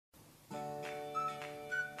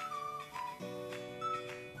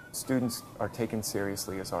Students are taken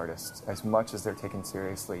seriously as artists as much as they're taken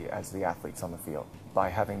seriously as the athletes on the field, by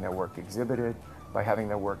having their work exhibited, by having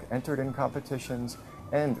their work entered in competitions,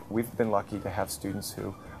 and we've been lucky to have students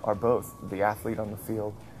who are both the athlete on the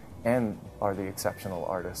field and are the exceptional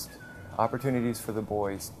artist. Opportunities for the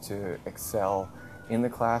boys to excel in the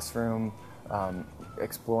classroom,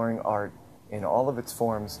 exploring art in all of its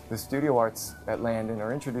forms. The studio arts at Landon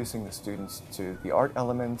are introducing the students to the art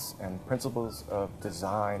elements and principles of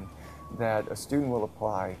design that a student will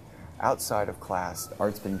apply outside of class.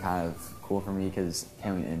 Art's been kind of cool for me because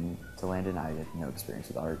coming into Landon, I had no experience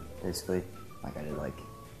with art, basically. Like I did like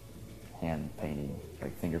hand painting,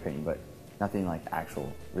 like finger painting, but nothing like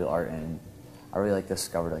actual real art, and I really like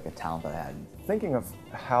discovered like a talent that I had. Thinking of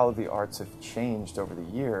how the arts have changed over the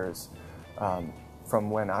years, from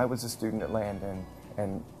when I was a student at Landon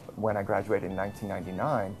and when I graduated in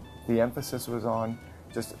 1999, the emphasis was on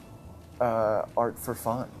just art for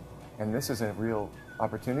fun. And this is a real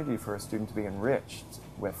opportunity for a student to be enriched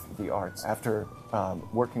with the arts. After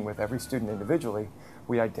working with every student individually,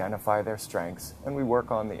 we identify their strengths and we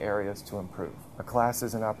work on the areas to improve. A class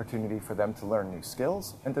is an opportunity for them to learn new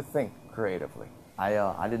skills and to think creatively. I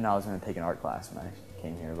didn't know I was going to take an art class when I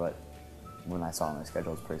came here, but when I saw my schedule,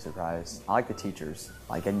 I was pretty surprised. I like the teachers.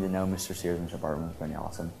 Like getting to know Mr. Sears and Mr. Bartman was pretty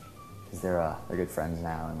awesome because they're good friends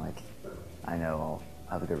now, and like I know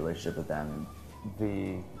I'll have a good relationship with them.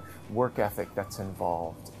 The work ethic that's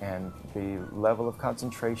involved and the level of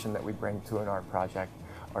concentration that we bring to an art project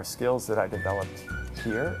are skills that I developed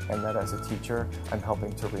here and that as a teacher I'm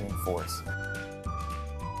helping to reinforce.